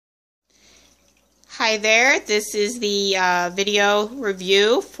Hi there, this is the video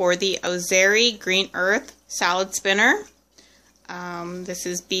review for the Ozeri Green Earth Salad Spinner. This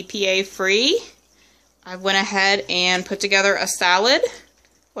is BPA free. I went ahead and put together a salad.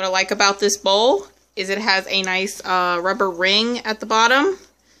 What I like about this bowl is it has a nice rubber ring at the bottom.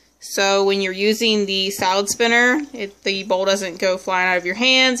 So when you're using the salad spinner, the bowl doesn't go flying out of your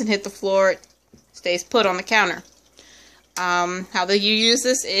hands and hit the floor. It stays put on the counter. How you use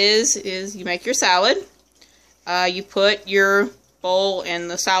this is you make your salad. You put your bowl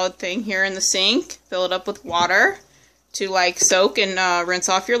and the salad thing here in the sink, fill it up with water to soak and rinse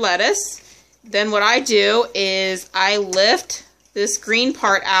off your lettuce. Then what I do is I lift this green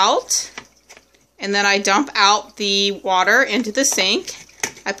part out and then I dump out the water into the sink.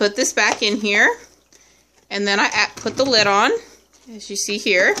 I put this back in here and then I put the lid on, as you see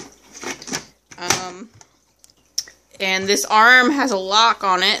here. And this arm has a lock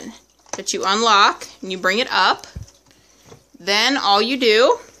on it that you unlock and you bring it up. Then all you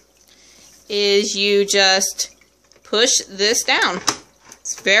do is you just push this down.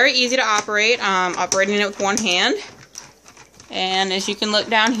 It's very easy to operate. I'm operating it with one hand. And as you can look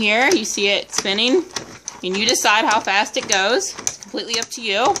down here, you see it spinning. And you decide how fast it goes. It's completely up to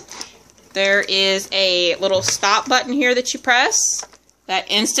you. There is a little stop button here that you press that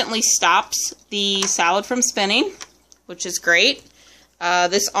instantly stops the salad from spinning, which is great.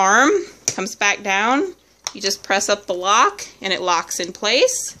 This arm comes back down. You just press up the lock and it locks in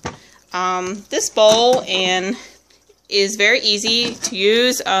place. This bowl is very easy to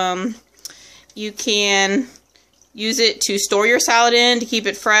use. You can use it to store your salad in, to keep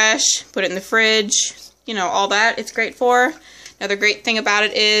it fresh, put it in the fridge, you know, all that it's great for. Another great thing about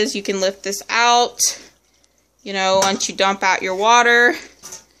it is you can lift this out, you know, once you dump out your water.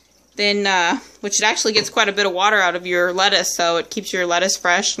 Then, which it actually gets quite a bit of water out of your lettuce, so it keeps your lettuce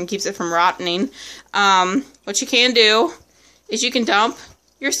fresh and keeps it from rotting. What you can do is you can dump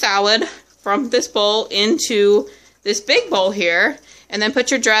your salad from this bowl into this big bowl here, and then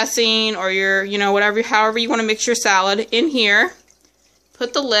put your dressing or your, you know, however you want to mix your salad in here.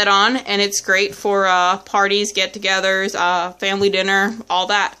 Put the lid on, and it's great for parties, get-togethers, family dinner, all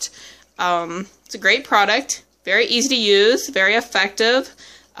that. It's a great product, very easy to use, very effective.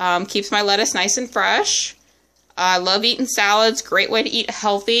 Keeps my lettuce nice and fresh. I love eating salads. Great way to eat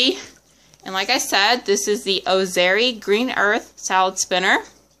healthy. And like I said, this is the Ozeri Green Earth Salad Spinner.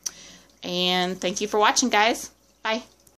 And thank you for watching, guys. Bye.